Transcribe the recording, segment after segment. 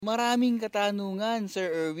Maraming katanungan, Sir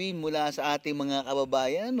Erwin, mula sa ating mga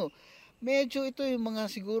kababayan. Medyo ito yung mga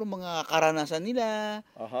siguro mga karanasan nila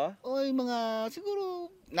o yung mga siguro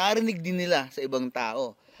narinig din nila sa ibang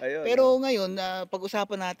tao. Ayun. Pero ngayon,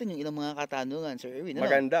 pag-usapan natin yung ilang mga katanungan, Sir Erwin.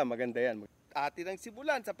 Maganda yan. Atin ang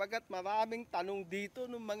simulan sapagkat maraming tanong dito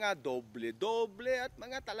ng mga doble at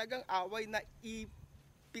mga talagang away na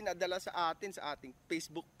ipinadala sa atin sa ating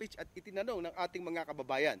Facebook page at itinanong ng ating mga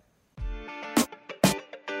kababayan.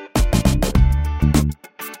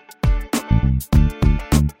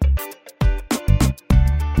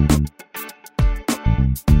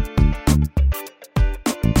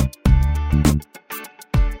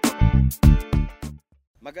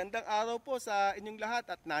 Magandang araw po sa inyong lahat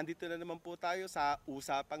at nandito na naman po tayo sa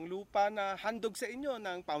Usapang Lupa na handog sa inyo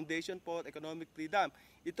ng Foundation for Economic Freedom.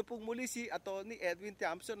 Ito po muli si Atty. Edwin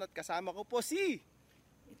Thompson at kasama ko po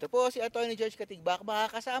Ito po si Atty. George Katigbak,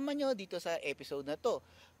 makakasama nyo dito sa episode na to.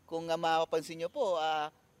 Kung mapapansin nyo po,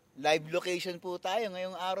 live location po tayo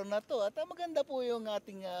ngayong araw na to at maganda po yung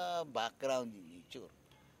ating background nature.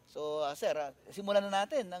 So sir, simulan na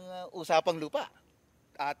natin ng Usapang Lupa.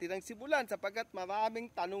 Atin ang simulan sapagkat maraming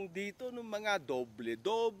tanong dito ng mga doble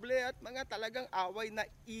at mga talagang away na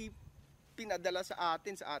ipinadala sa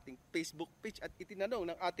atin sa ating Facebook page at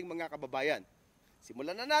itinanong ng ating mga kababayan.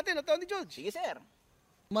 Simulan na natin, Atty. George. Sige, sir.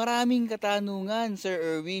 Maraming katanungan, Sir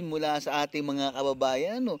Erwin, mula sa ating mga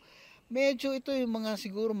kababayan. Medyo ito yung mga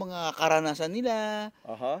siguro mga karanasan nila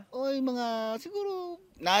o yung mga siguro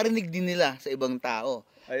narinig din nila sa ibang tao.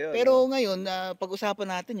 Ayun. Pero ngayon, pag-usapan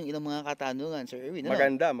natin yung ilang mga katanungan, Sir Erwin.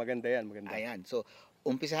 Maganda yan. Ayan, so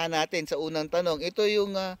umpisahan natin sa unang tanong. Ito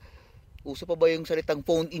yung, uso pa ba yung salitang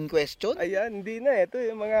phone-in question? Ayan, hindi na. Ito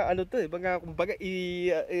yung mga mga kumbaga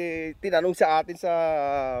tinanong sa atin sa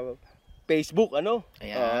Facebook, Ayan,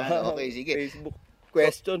 okay, sige. Facebook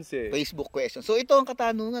questions Facebook questions. So ito ang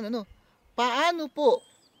katanungan, paano po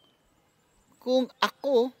kung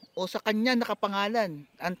ako o sa kanya nakapangalan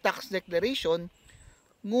ang tax declaration,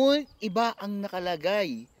 ngunit iba ang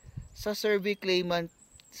nakalagay sa survey claimant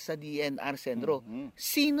sa DNR Sendro?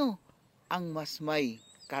 Sino ang mas may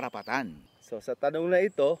karapatan? So sa tanong na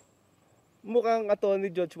ito, mukhang Atty.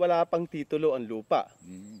 George wala pang titulo ang lupa.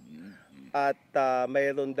 At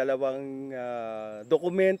mayroon dalawang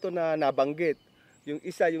dokumento na nabanggit. Yung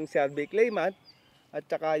isa yung survey claimant at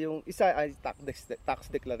saka yung isa ay tax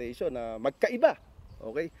declaration na magkaiba.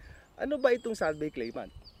 Okay? Ano ba itong survey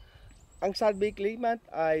claimant? Ang survey claimant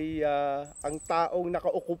ay ang taong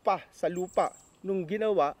nakaukupa sa lupa nung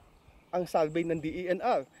ginawa ang survey ng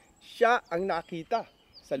DENR. Siya ang nakita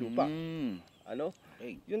sa lupa.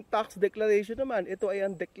 Okay. Yung tax declaration naman, ito ay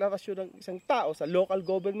ang deklarasyon ng isang tao sa local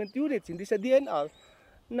government units, hindi sa DNR,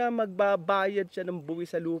 na magbabayad siya ng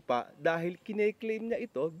buwis sa lupa dahil kine-claim niya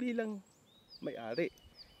ito bilang may-ari.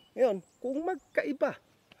 Ngayon, kung magkaiba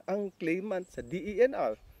ang claimant sa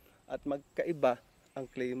DENR at magkaiba ang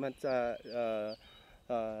claimant sa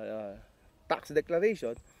tax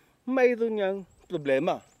declaration, mayroon niyang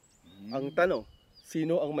problema. Ang tanong,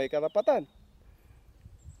 sino ang may karapatan?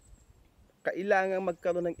 Kailangan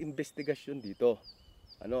magkaroon ng investigasyon dito.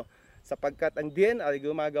 Sapagkat ang DNR ay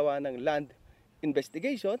gumagawa ng land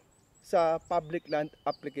investigation sa public land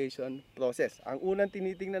application process. Ang unang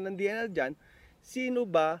tinitingnan ng DNR dyan, sino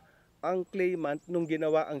ba ang claimant nung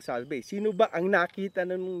ginawa ang survey? Sino ba ang nakita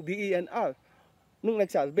ng DENR nung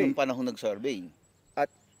nag-survey? Nung panahon nag-survey. At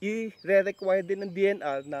i-require din ng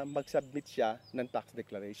DNR na mag-submit siya ng tax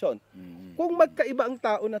declaration. Kung magkaiba ang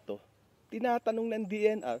tao na to, tinatanong ng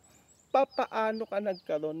DNR, paano ka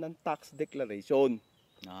nagkaroon ng tax declaration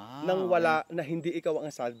nang wala na hindi ikaw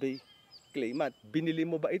ang survey claimant? Binili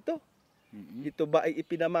mo ba ito? Ito ba ay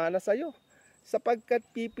ipinamana sa'yo? Sapagkat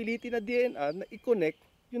pipilitin na DNR na i-connect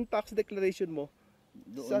yung tax declaration mo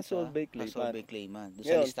doon sa survey claimant. Doon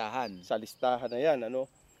sa listahan. Sa listahan na yan.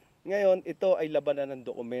 Ngayon, ito ay labanan ng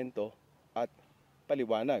dokumento at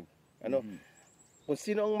paliwanag. Kung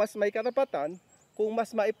sino ang mas may karapatan, kung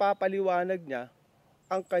mas maipapaliwanag niya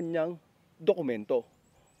ang kanyang dokumento.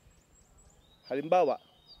 Halimbawa,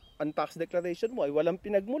 ang tax declaration mo ay walang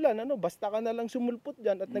pinagmulan, basta ka na lang sumulpot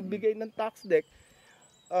dyan at nagbigay ng tax deck,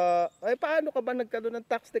 ay paano ka ba nagkaroon ng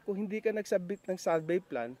tax deck kung hindi ka nagsubmit ng survey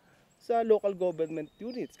plan sa local government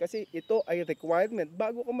units? Kasi ito ay requirement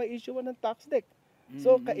bago ka ma-issue ng tax deck.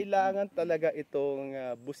 So, kailangan talaga itong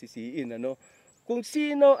busisiin. Kung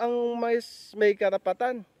sino ang may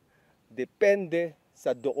karapatan, depende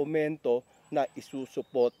sa dokumento na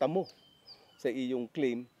isusuporta mo sa iyong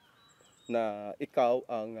claim na ikaw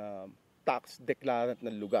ang tax declarant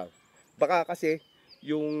ng lugar. Baka kasi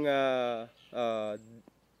yung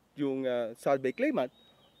survey claimant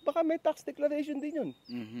baka may tax declaration din yun.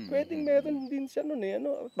 Mhm. Pwedeng meron din siya nun eh.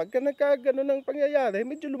 Ano, pagka nagkagano ng pangyayari,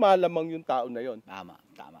 medyo lumalamang yung tao na yon. Tama,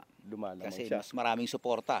 tama. Lumalamang Kasi siya. mas maraming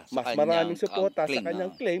suporta sa Mas kanyang maraming suporta sa claim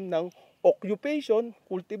kanyang na claim ng occupation,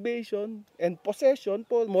 cultivation, and possession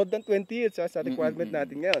for more than 20 years sa requirement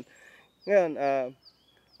natin ngayon. Ngayon,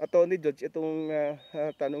 Attorney Judge, itong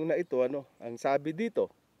tanong na ito, ang sabi dito,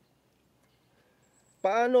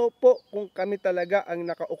 paano po kung kami talaga ang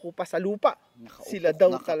nakaukupa sa lupa? Sila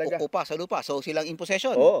daw talaga. nakaukupa sa lupa. So silang in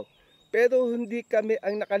possession. Oo. Pero hindi kami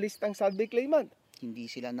ang nakalistang survey claimant. Hindi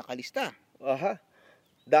sila nakalista. Aha.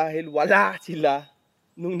 Dahil wala sila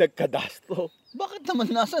nung nagkadastro. Bakit naman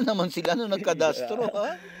nasa naman sila nung nagkadastro,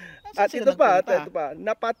 ha? Nasaan At sila ito nagpunta? pa,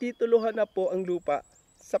 napatituluhan na po ang lupa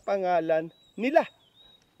sa pangalan nila.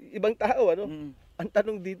 Ibang tao, Mm. Ang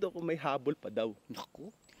tanong dito kung may habol pa daw. Naku.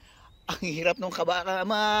 Ang hirap ng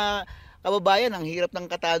kababayan, ang hirap ng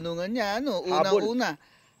katanungan niya, Unang-una,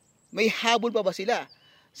 may habol pa ba sila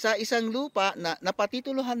sa isang lupa na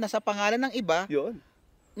napatituluhan na sa pangalan ng iba? Yun.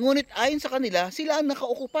 Ngunit ayon sa kanila, sila ang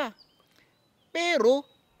nakaukupa. Pero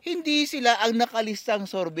hindi sila ang nakalistang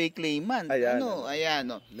survey claimant. Ayan,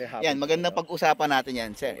 May habol Yan, magandang pa daw. pag-usapan natin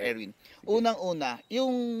yan, Sir Okay. Erwin. Unang-una,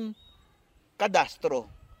 yung kadastro.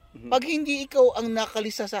 Mhm. Pag hindi ikaw ang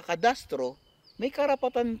nakalista sa kadastro, may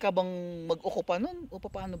karapatan ka bang mag-okupa nun? O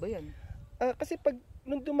paano ba yan? Kasi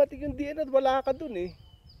nung dumating yung DNR, wala ka dun eh.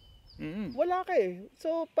 Mm. Wala ka eh.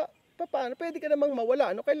 So, paano? Pwede ka namang mawala.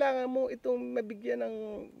 Kailangan mo itong mabigyan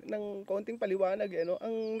ng konting paliwanag.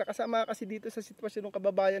 Ang nakasama kasi dito sa sitwasyon ng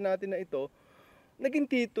kababayan natin na ito, naging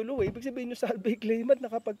titulo eh. Ibig sabihin yung survey claimant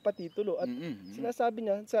nakapagpatitulo. At sinasabi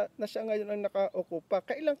niya na siya ngayon ang naka-okupa.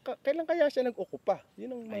 Kailan kaya siya nag-okupa?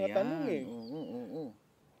 Yun ang mga tanong eh. Oo.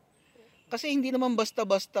 Kasi hindi naman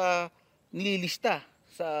basta-basta nililista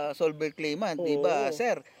sa survey claimant, di ba, Oo.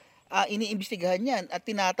 Sir? Iniimbestigahan yan at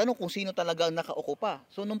tinatanong kung sino talaga ang nakaukupa.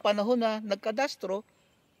 So, nung panahon na nagkadastro,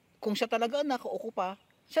 kung siya talaga ang nakaukupa,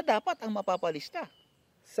 siya dapat ang mapapalista.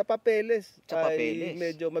 Sa papeles, Sa papeles. ay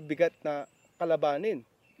medyo mabigat na kalabanin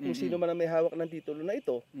kung sino man ang may hawak ng titulo na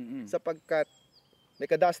ito, sapagkat may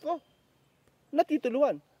kadastro,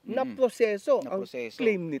 natituluhan, na proseso ang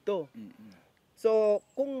claim nito. So,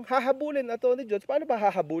 kung hahabulin, Attorney George, paano ba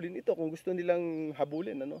hahabulin ito kung gusto nilang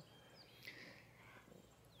habulin,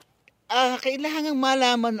 Kailangang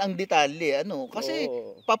malaman ang detalye, Kasi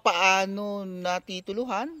Oo. papaano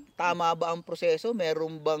natituluhan? Tama ba ang proseso?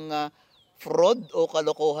 Meron bang fraud o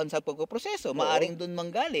kalokohan sa pagpoproseso? Maaring doon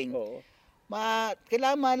manggaling. Oo.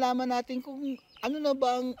 Kailangan malaman natin kung ano na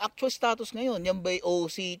ba ang actual status ngayon. Yan ba'y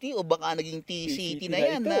OCT o baka naging TCT na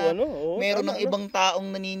yan? ito, Na Oo, meron tama, ng ibang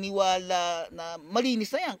taong naniniwala na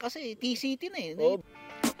malinis na yan kasi TCT na eh. Oo.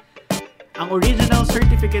 Ang Original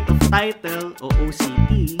Certificate of Title o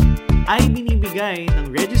OCT ay binibigay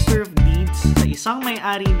ng Register of Deeds sa isang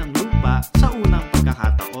may-ari ng lupa sa unang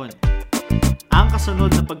pagkakataon. Ang kasunod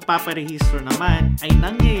na pagpaparehistro naman ay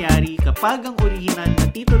nangyayari kapag ang original na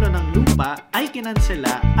titulo ng lupa ay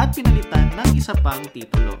kinansela at pinalitan ng isa pang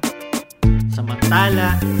titulo.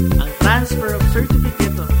 Samantala, ang Transfer of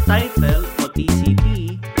Certificate of Title o TCT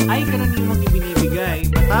ay karaniwang ibinibigay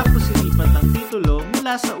matapos ilipat ang titulo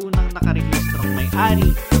mula sa unang nakarehistrong may-ari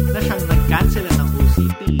na siyang nagkansela ng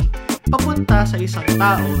OCT papunta sa isang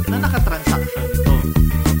tao na nakatransaksyon nito.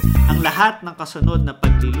 Ang lahat ng kasunod na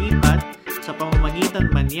paglilipat sa pamamagitan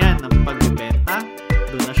man yan ng pagbebenta,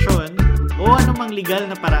 donasyon, o anumang legal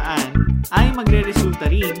na paraan ay magre-resulta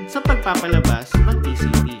rin sa pagpapalabas ng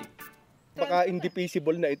TCT. Baka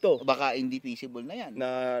indivisible na ito. Baka indivisible na yan. Na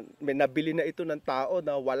may nabili na ito ng tao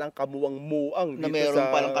na walang kamuwang-muang Na dito meron sa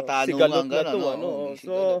palang katanungan sigalot na gano'n. to. May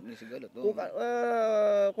So, sigalot.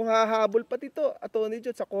 kung hahabol pa dito, Attorney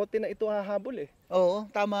George, sa korte na ito hahabol eh. Oo,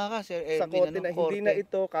 tama ka, Sir Erwin. Sa korte na hindi korte. na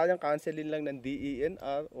ito kayang cancelin lang ng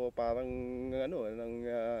DENR o parang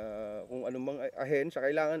kung anumang ahensya.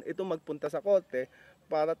 Kailangan ito magpunta sa korte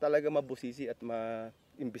para talaga mabusisi at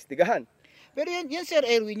maimbestigahan. Pero yan Sir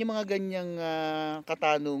Erwin, yung mga ganyang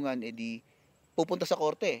katanungan, edi pupunta sa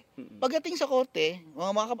korte. Pagdating sa korte,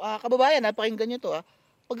 mga kababayan, napakinggan nyo to.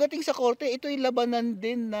 Pagdating sa korte, ito'y labanan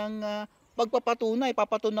din ng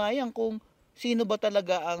papatunayan kung sino ba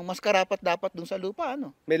talaga ang mas karapat dapat dun sa lupa.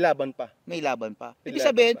 May laban pa. May laban pa. May Ibig laban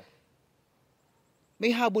sabihin, pa.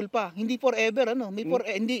 may habol pa. Hindi forever,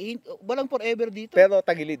 walang forever dito. Pero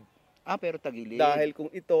tagilid. Pero tagilid. Dahil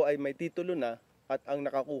kung ito ay may titulo na at ang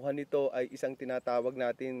nakakuha nito ay isang tinatawag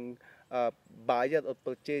natin buyer or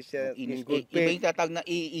purchaser in good Iba faith yung tatag na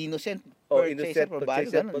innocent o purchaser innocent for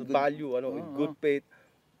purchaser value. for value, in good faith,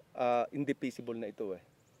 indivisible na ito eh.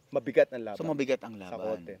 Mabigat ang laban. So mabigat ang laban. Sa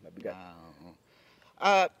korte, mabigat.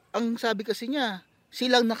 Ang sabi kasi niya,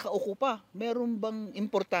 silang nakaukupa? Meron bang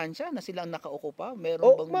importansya na silang nakaukupa?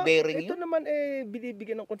 Meron bang bearing ito yun? naman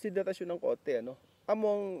binibigyan ng konsiderasyon ng korte,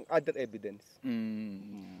 among other evidence.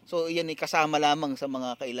 So, yan ay kasama lamang sa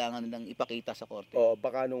mga kailangan nilang ipakita sa korte. O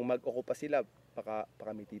baka nung mag-okupa sila, baka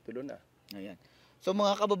may titulo na. Ayan. So,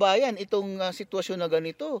 mga kababayan, itong sitwasyon na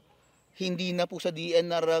ganito, hindi na po sa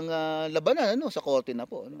DNR ang labanan, sa korte na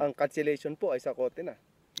po. Ang cancellation po ay sa korte na.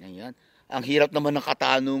 Ayan. Ang hirap naman ng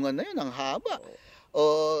katanungan na yun, ang haba.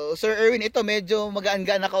 Sir Erwin, ito medyo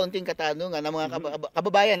magaan-gaan na kaunting katanungan ng mga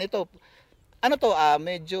kababayan. Ito,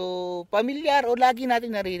 medyo pamilyar o lagi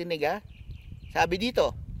natin naririnig, Sabi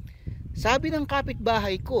dito, sabi ng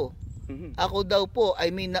kapitbahay ko, ako daw po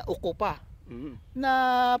ay may naukupa na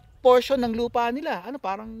portion ng lupa nila.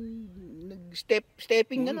 Parang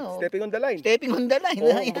stepping Stepping on the line. Stepping on the line.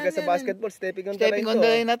 Kumbaga sa basketball, stepping on the line. Stepping on the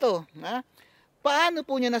line na to. Paano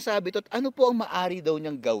po niya nasabi to? Ano po ang maari daw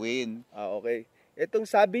niyang gawin? Okay. Itong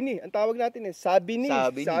sabi ni, ang tawag natin sabi ni.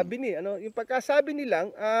 Yung pagkasabi ni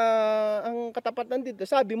lang, ang katapatan dito,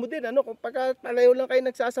 sabi mo din, kung pagka pareho lang kayo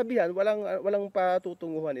nagsasabihan, walang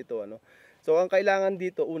patutunguhan ito, So, ang kailangan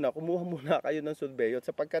dito, una, kumuha muna kayo ng surveyor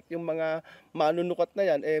sapagkat yung mga manunukot na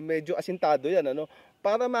yan, medyo asintado yan,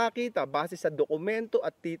 para makita, base sa dokumento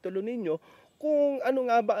at titulo ninyo, kung ano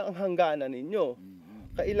nga ba ang hangganan ninyo.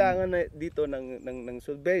 Kailangan na dito ng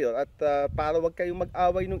surveyor at para wag kayong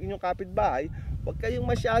mag-away ng inyong kapitbahay, wag kayong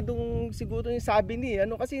masyadong siguro yung sabi ni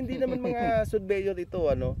kasi hindi naman mga surveyor ito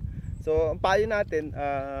So ang payo natin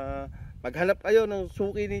maghanap kayo ng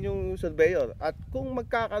suki ninyong surveyor at kung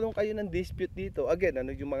magkakaroon kayo ng dispute dito, again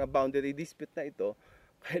yung mga boundary dispute na ito,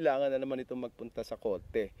 kailangan na naman itong magpunta sa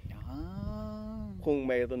korte. Kung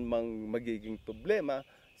mayroon mang magiging problema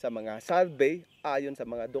sa mga survey ayon sa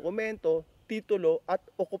mga dokumento, titulo at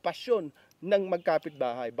okupasyon ng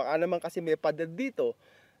magkapitbahay. Baka naman kasi may pader dito,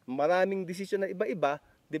 maraming desisyon na iba-iba,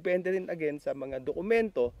 depende rin again sa mga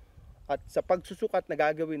dokumento at sa pagsusukat na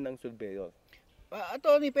gagawin ng surveyor.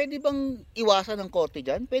 Attorney, pwede bang iwasan ng korte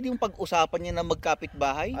dyan? Pwede yung pag-usapan niya na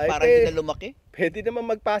magkapitbahay para hindi na lumaki? Pwede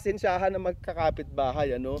naman magpasensyahan na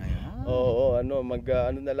magkakapitbahay, Oo,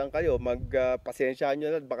 na lang kayo, pasensyahan nyo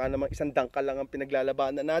na, baka naman isang dangkal lang ang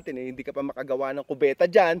pinaglalabanan natin, hindi ka pa makagawa ng kubeta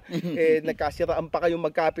dyan, nagkasiraan pa kayong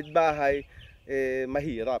magkapitbahay,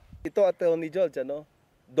 mahirap. Ito, Attorney George,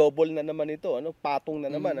 double na naman ito, patong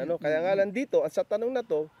na naman, Kaya nga lang dito, sa tanong na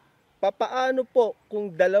to, papaano po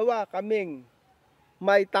kung dalawa kaming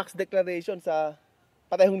may tax declaration sa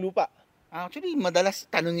parehong lupa? Actually, madalas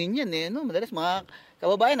tanungin yan Madalas mga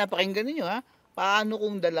kababayan, napakinggan ninyo Paano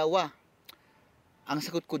kung dalawa? Ang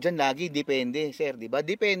sagot ko dyan lagi, depende, sir, di ba?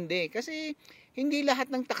 Depende. Kasi hindi lahat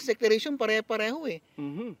ng tax declaration pare-pareho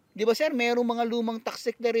Di ba, sir? Merong mga lumang tax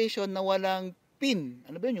declaration na walang PIN.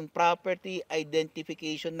 Ano ba yun? Yung property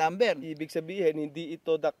identification number. Ibig sabihin, hindi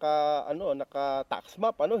ito naka tax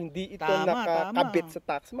map, Hindi ito nakakabit sa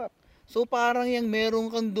tax map. So parang yung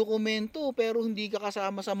meron kang dokumento pero hindi ka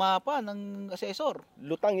kasama sa mapa ng assessor.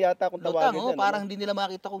 Lutang yata kung tawagin yan. Parang hindi nila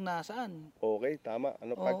makita kung nasaan. Okay, tama.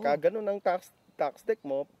 Pagka ganun ang tax deck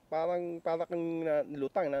mo, parang kang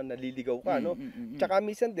lutang na naliligaw ka, Tsaka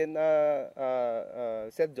minsan din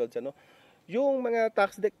Sir George, yung mga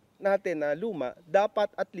tax deck natin na luma,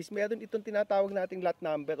 dapat at least meron itong tinatawag nating lot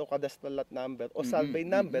number o cadastral lot number o survey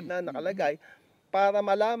number na nakalagay para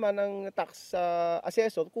malaman ng tax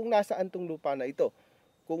assessor kung nasaan tong lupa na ito.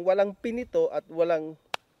 Kung walang PIN ito at walang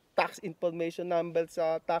tax information number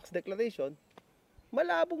sa tax declaration,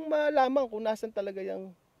 malabong malaman kung nasaan talaga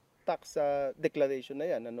yung tax declaration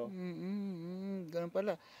na yan. Ganun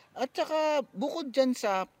pala. At saka, bukod dyan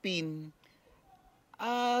sa PIN,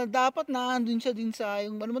 dapat naandun siya din sa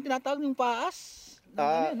yung, tinatawag yung paas?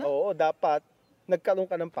 Oo, dapat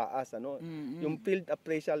nagkaroon ka ng paas. Yung Field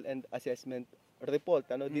Appraisal and Assessment Report.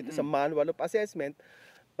 Dito sa Manual of Assessment,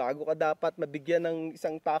 bago ka dapat mabigyan ng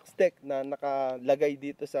isang tax deck na nakalagay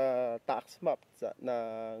dito sa tax map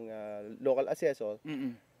ng local assessor,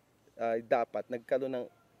 dapat nagkaroon ng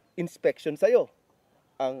inspection sa'yo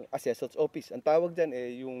ang assessor's office. Ang tawag dyan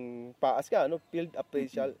yung paas ka, Field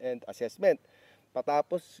Appraisal and Assessment.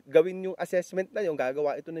 Patapos gawin yung assessment na yung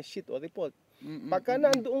gagawa ito ng sheet o report. Pagka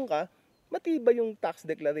nandoon ka, matibay yung tax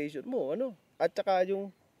declaration mo, At saka yung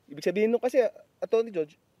ibig sabihin kasi, Attorney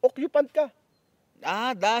George, occupant ka.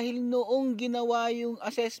 Dahil noong ginawa yung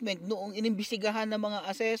assessment, noong inimbestigahan ng mga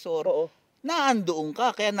assessor, naandoon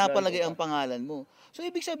ka, kaya napalagay ang pangalan mo. So,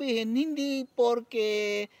 ibig sabihin, hindi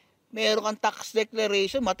porke meron kang tax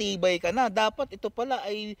declaration, matibay ka na. Dapat ito pala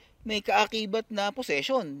ay may kaakibat na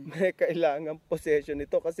possession. May kailangan possession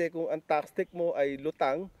ito kasi kung ang tax deck mo ay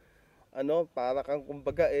lutang, para kang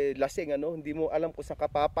kumbaga lasing, hindi mo alam kung saan ka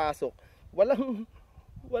papasok.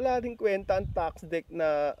 wala ring kwenta ang tax deck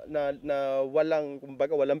na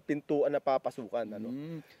walang pintuan na papasukan, ano.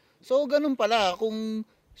 So ganun pala kung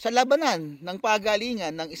sa labanan ng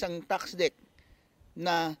pagalingan ng isang tax deck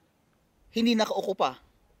na hindi nakaukupa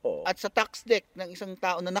Oo. at sa tax deck ng isang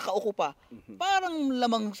tao na nakaukupa, parang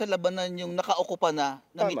lamang sa labanan yung nakaukupa na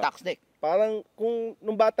may Tama. tax deck. Parang kung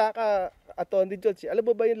nung bata ka, Atty. George, alam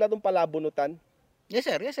mo ba yung larong palabunutan? Yes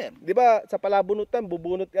sir, yes sir. Di ba sa palabunutan,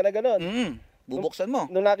 bubunot ka na gano'n. Bubuksan mo.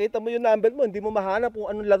 Nung nakita mo yung number mo, hindi mo mahanap kung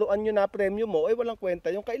anong laruan yun na premyo mo, walang kwenta.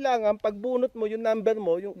 Yung kailangan, pag bunot mo yung number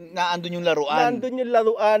mo, yung Naandun yung laruan. nandun yung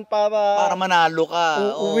laruan para manalo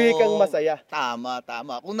ka. uuwi kang masaya. Tama.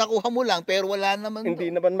 Kung nakuha mo lang pero wala naman Hindi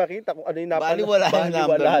naman makita kung ano yung baliwala yung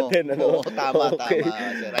number mo. din. Ano? Oo, tama, Okay.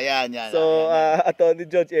 sir. Ayan. So, Atty.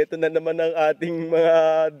 George, ito na naman ang ating mga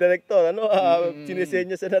direktor.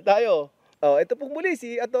 Sinisenyas na tayo. Ito pong muli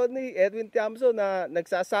si Atty. Edwin Tiamso na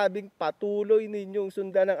nagsasabing patuloy ninyong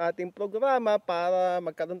sundan ang ating programa para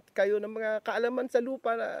magkaroon kayo ng mga kaalaman sa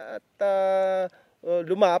lupa at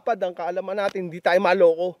lumapad ang kaalaman natin, hindi tayo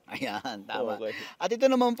maloko. Ayan, tama. Okay. At ito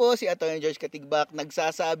naman po si Atty. George Katigbak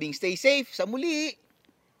nagsasabing stay safe sa muli.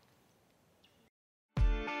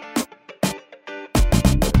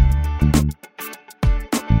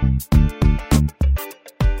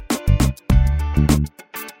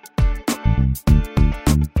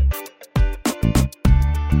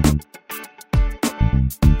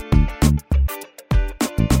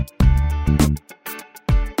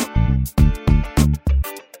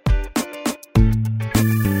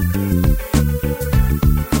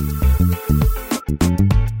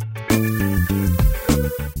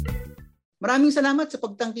 Maraming salamat sa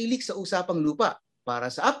pagtangkilik sa Usapang Lupa.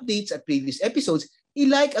 Para sa updates at previous episodes,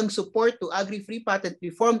 i-like ang Support to Agri-Free Patent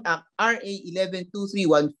Reform Act RA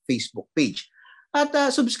 11231 Facebook page. At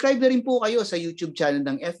subscribe na rin po kayo sa YouTube channel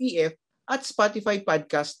ng FEF at Spotify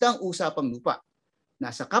podcast ng Usapang Lupa.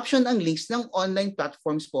 Nasa caption ang links ng online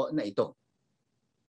platforms po na ito.